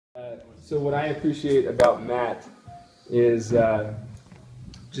So what I appreciate about Matt is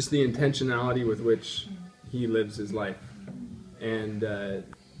just the intentionality with which he lives his life. And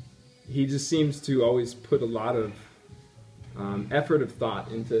he just seems to always put a lot of effort of thought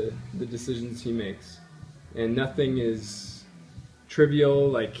into the decisions he makes. And nothing is trivial.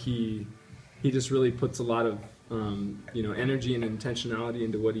 Like he just really puts a lot of energy and intentionality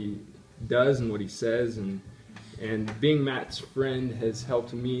into what he does and what he says. And being Matt's friend has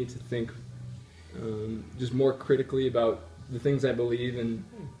helped me to think just more critically about the things I believe and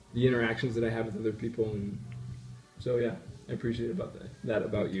the interactions that I have with other people. And so, yeah, I appreciate that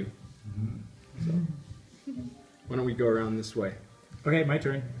about you. So, why don't we go around this way? Okay, my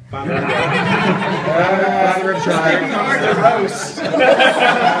turn. Father of roast.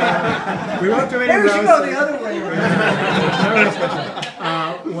 We won't do any Maybe we should roast. go the other way around.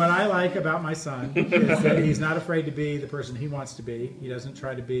 What I like about my son is that he's not afraid to be the person he wants to be. He doesn't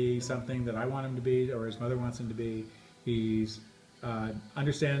try to be something that I want him to be or his mother wants him to be. He's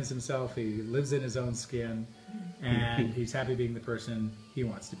understands himself. He lives in his own skin, and he's happy being the person he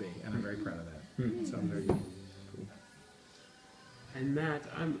wants to be. And I'm very proud of that. So I'm very good. And Matt,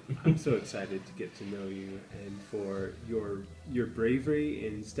 I'm so excited to get to know you and for your bravery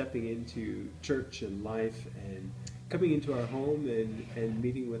in stepping into church and life and coming into our home and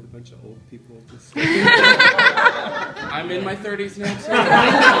meeting with a bunch of old people. I'm in my 30s now too.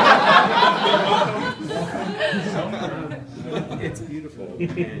 It's beautiful,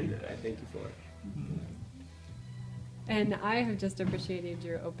 and I thank you for it. And I have just appreciated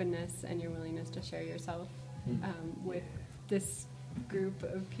your openness and your willingness to share yourself with this group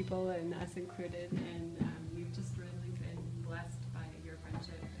of people, and us included. And you've just really been blessed by your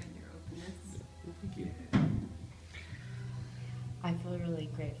friendship and your openness. Thank you. I feel really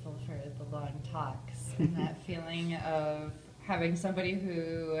grateful for the long talks and that feeling of having somebody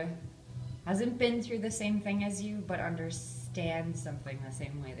who hasn't been through the same thing as you, but understands something the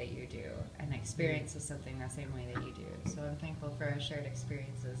same way that you do and experiences something the same way that you do. So I'm thankful for our shared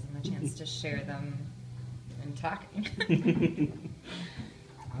experiences and the chance to share them and talking.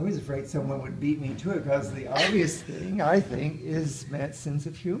 I was afraid someone would beat me to it because the obvious thing, I think, is Matt's sense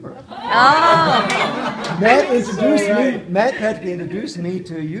of humor. Matt practically introduced me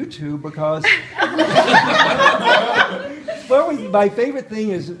to YouTube because my favorite thing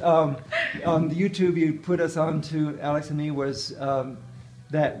is the YouTube you put us on to, Alex and me, was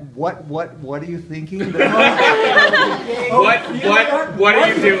that what are you thinking? What are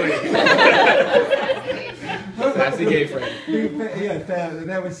you doing? Sassy gay friend. Yeah,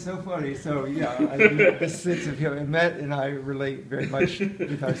 that was so funny. So yeah, the sense of humor. Matt and I relate very much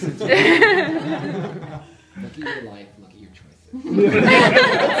with our sense of humor. Look at your life. Look at your choices.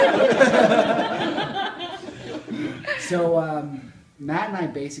 So Matt and I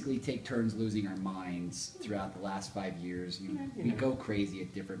basically take turns losing our minds throughout the last 5 years. We go crazy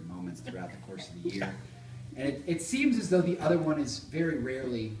at different moments throughout the course of the year, and it seems as though the other one is very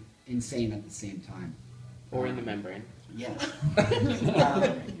rarely insane at the same time. Or in the membrane. Yes.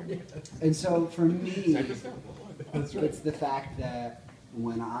 And so for me, it's the fact that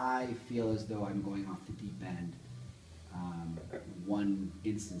when I feel as though I'm going off the deep end, one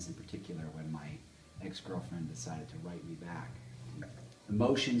instance in particular when my ex-girlfriend decided to write me back,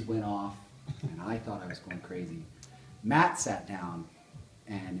 emotions went off and I thought I was going crazy. Matt sat down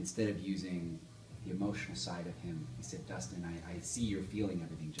and instead of using the emotional side of him, he said, "Dustin, I see you're feeling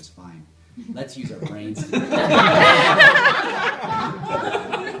everything just fine. Let's use our brains together."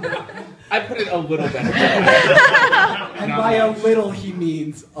 I put it a little better. And by a little, he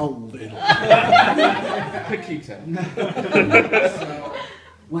means a little. Keep So,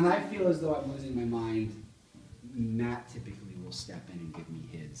 when I feel as though I'm losing my mind, Matt typically will step in and give me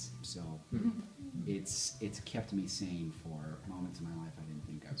his. So it's kept me sane for moments in my life I didn't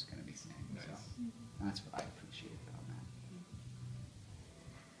think I was going to be sane. Nice. So that's what I appreciate about Matt.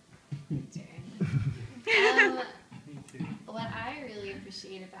 What I really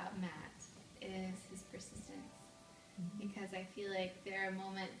appreciate about Matt is his persistence, because I feel like there are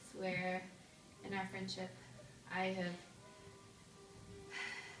moments where in our friendship I have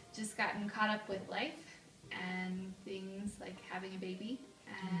just gotten caught up with life and things like having a baby,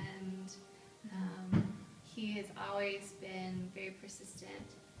 and he has always been very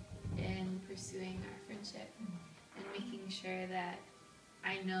persistent in pursuing our friendship and making sure that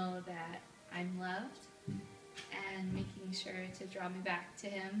I know that I'm loved, and making sure to draw me back to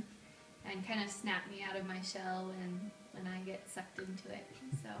him and kind of snap me out of my shell when I get sucked into it.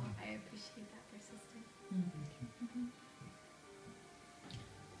 So I appreciate that persistence.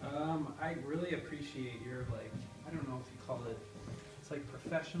 I really appreciate your, I don't know if you call it It's like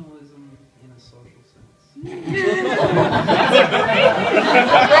professionalism in a social sense.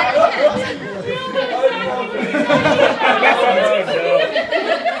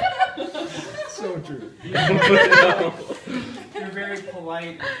 So true. You're very polite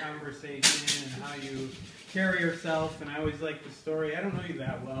in conversation and how you carry yourself, and I always like the story. I don't know you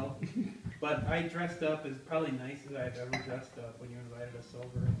that well, but I dressed up as probably nice as I've ever dressed up when you invited us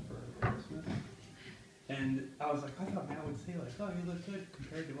over for Christmas. And I was like, I thought Matt would say like, oh, you look good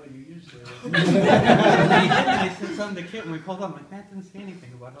compared to what you usually look. And he didn't. I said something to Kit when we pulled up. I'm like, Matt didn't say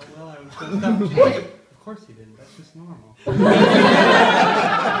anything about how well I was dressed up. She's like, of course he didn't. That's just normal. I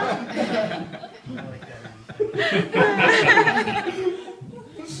like that.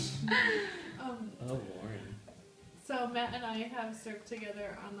 Oh, Lauren. So Matt and I have served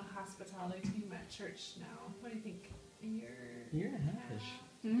together on the hospitality team at church now. What do you think? A year and a half-ish.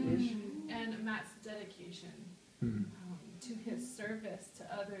 And Matt's dedication to his service to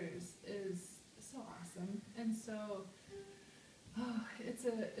others is so awesome. And so it's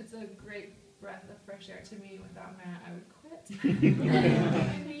a great breath of fresh air to me. Without Matt, I would quit.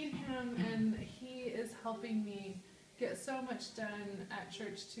 I need him, and he is helping me get so much done at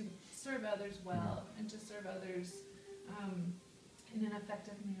church to serve others well and to serve others in an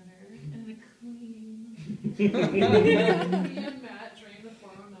effective manner and in a clean. Me and Matt drain the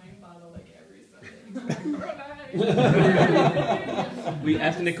 409 bottle like every Sunday. We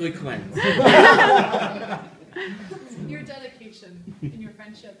ethnically cleanse. Your dedication in your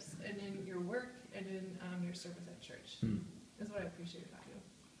friendships and in your work and in your service at church is what I appreciate about you.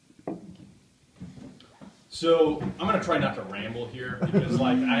 So I'm gonna try not to ramble here because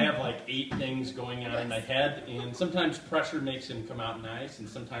like I have like 8 things going on in my head, and sometimes pressure makes them come out nice, and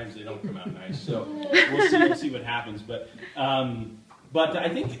sometimes they don't come out nice. So we'll see what happens. But I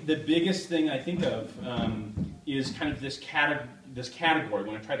think the biggest thing I think of is kind of this category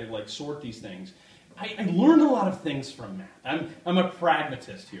when I try to like sort these things. I learned a lot of things from Matt. I'm a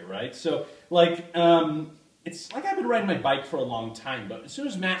pragmatist here, right? So like it's like I've been riding my bike for a long time, but as soon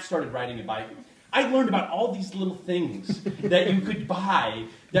as Matt started riding a bike, I learned about all these little things that you could buy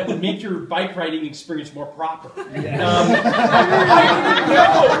that would make your bike riding experience more proper. I didn't know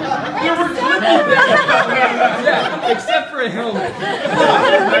there were Yeah, except for a helmet.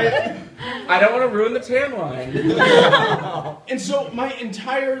 I don't want to ruin the tan line. And so my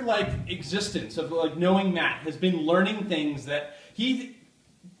entire like existence of like knowing Matt has been learning things that he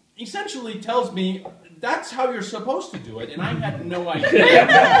essentially tells me that's how you're supposed to do it, and I had no idea.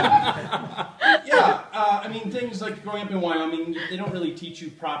 I mean, things like growing up in Wyoming, they don't really teach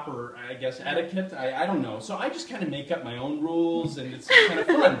you proper, I guess, etiquette. I don't know. So I just kind of make up my own rules, and it's kind of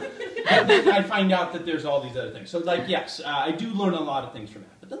fun. But then I find out that there's all these other things. So, like, yes, I do learn a lot of things from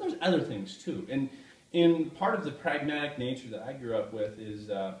that. But then there's other things, too. And in part of the pragmatic nature that I grew up with is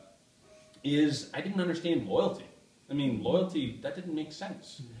I didn't understand loyalty. I mean, loyalty, that didn't make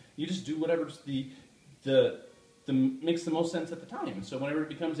sense. You just do whatever's the makes the most sense at the time. And so whenever it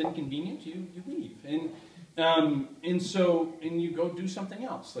becomes inconvenient, you leave. And you go do something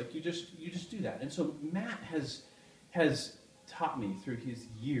else. Like you just do that. And so Matt has taught me through his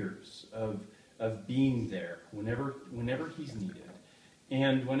years of being there whenever he's needed.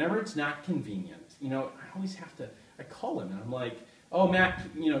 And whenever it's not convenient, I always have to, I call him and I'm like, oh, Matt,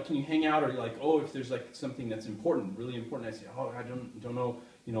 can you hang out? Or like, oh, if there's like something that's important, really important, I say, oh, I don't know,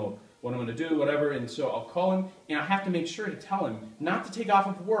 what I'm going to do, whatever. And so I'll call him, and I have to make sure to tell him not to take off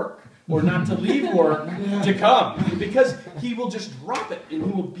of work or not to leave work to come, because he will just drop it and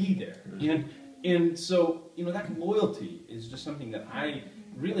he will be there. And so, that loyalty is just something that I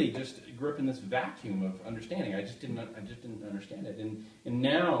really just grew up in this vacuum of understanding. I just didn't understand it. And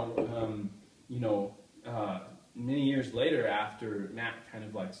now, many years later, after Matt kind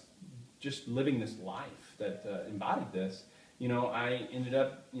of like just living this life that embodied this, I ended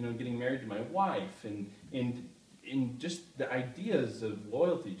up, getting married to my wife, and just the ideas of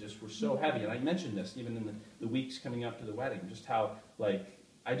loyalty just were so heavy. And I mentioned this even in the weeks coming up to the wedding, just how like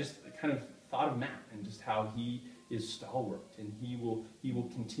I just kind of thought of Matt and just how he is stalwart and he will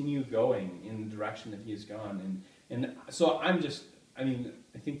continue going in the direction that he has gone. And so I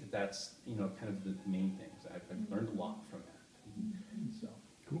think that's kind of the main things. I've learned a lot from that. So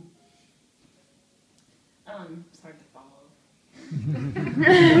cool. It's hard to follow.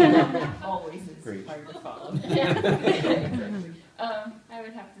 Always is hard to follow. I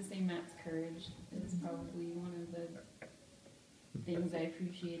would have to say Matt's courage is probably one of the things I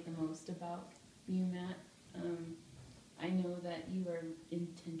appreciate the most about you, Matt. I know that you are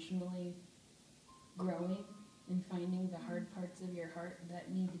intentionally growing and finding the hard parts of your heart that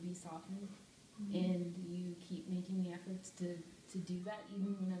need to be softened, and you keep making the efforts to to do that,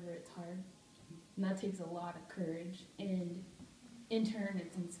 even whenever it's hard. And that takes a lot of courage, and in turn,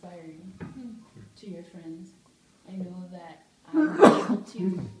 it's inspiring to your friends. I know that I'm able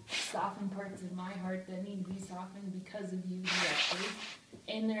to soften parts of my heart that need to be softened because of you directly.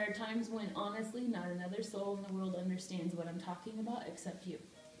 And there are times when, honestly, not another soul in the world understands what I'm talking about except you.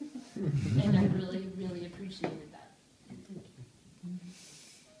 And I really, really appreciated that.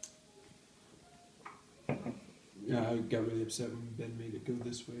 Yeah, I got really upset when Ben made it go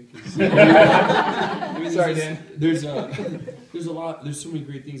this way. Sorry, Dan. There's a lot. There's so many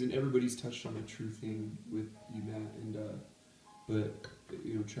great things, and everybody's touched on a true thing with you, Matt. And but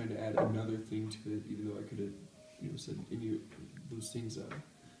trying to add another thing to it, even though I could have said any of those things.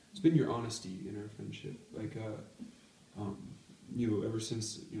 It's been your honesty in our friendship, like ever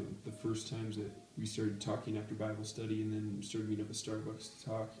since the first times that we started talking after Bible study, and then started meeting up at Starbucks to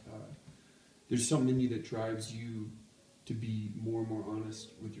talk. There's something in you that drives you to be more and more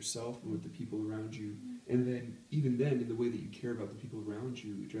honest with yourself and with the people around you. And then, even then, in the way that you care about the people around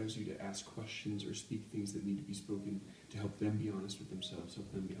you, it drives you to ask questions or speak things that need to be spoken to help them be honest with themselves,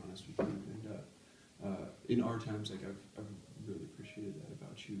 help them be honest with you. And in our times, like I've really appreciated that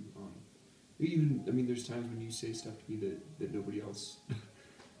about you. There's times when you say stuff to me that nobody else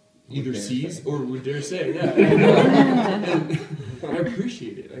either sees or would dare say. Yeah, and I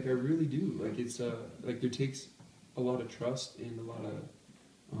appreciate it. Like I really do. Like it's there takes a lot of trust and a lot of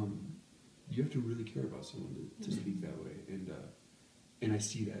you have to really care about someone to speak that way. And I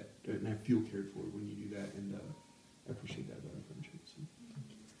see that, and I feel cared for when you do that, and I appreciate that about our friendship. So.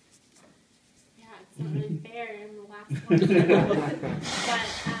 Yeah, it's not really fair in the last one.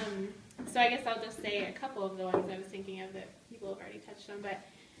 But so I guess I'll just say a couple of the ones I was thinking of that people have already touched on, but.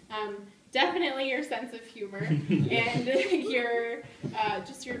 Definitely your sense of humor and your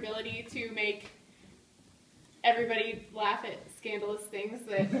your ability to make everybody laugh at scandalous things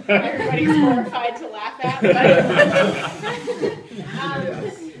that everybody's horrified to laugh at.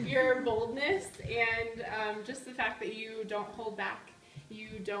 But, your boldness and just the fact that you don't hold back.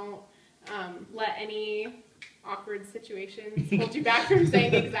 You don't let any awkward situations hold you back from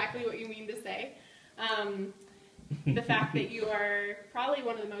saying exactly what you mean to say. The fact that you are probably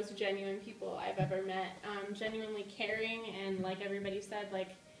one of the most genuine people I've ever met, genuinely caring, and like everybody said,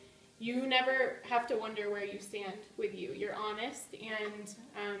 like you never have to wonder where you stand with you. You're honest, and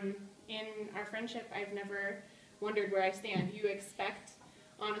in our friendship, I've never wondered where I stand. You expect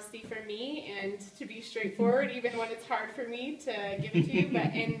honesty from me and to be straightforward, even when it's hard for me to give it to you.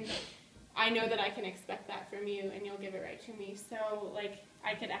 And I know that I can expect that from you, and you'll give it right to me. So, like,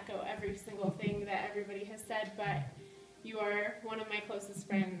 I could echo every single thing that everybody has said, but you are one of my closest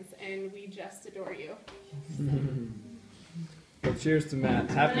friends, and we just adore you. Well, cheers to Matt.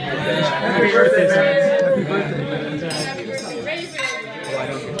 Happy Happy birthday, Matt. Happy birthday.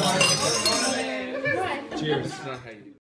 Happy birthday. Cheers.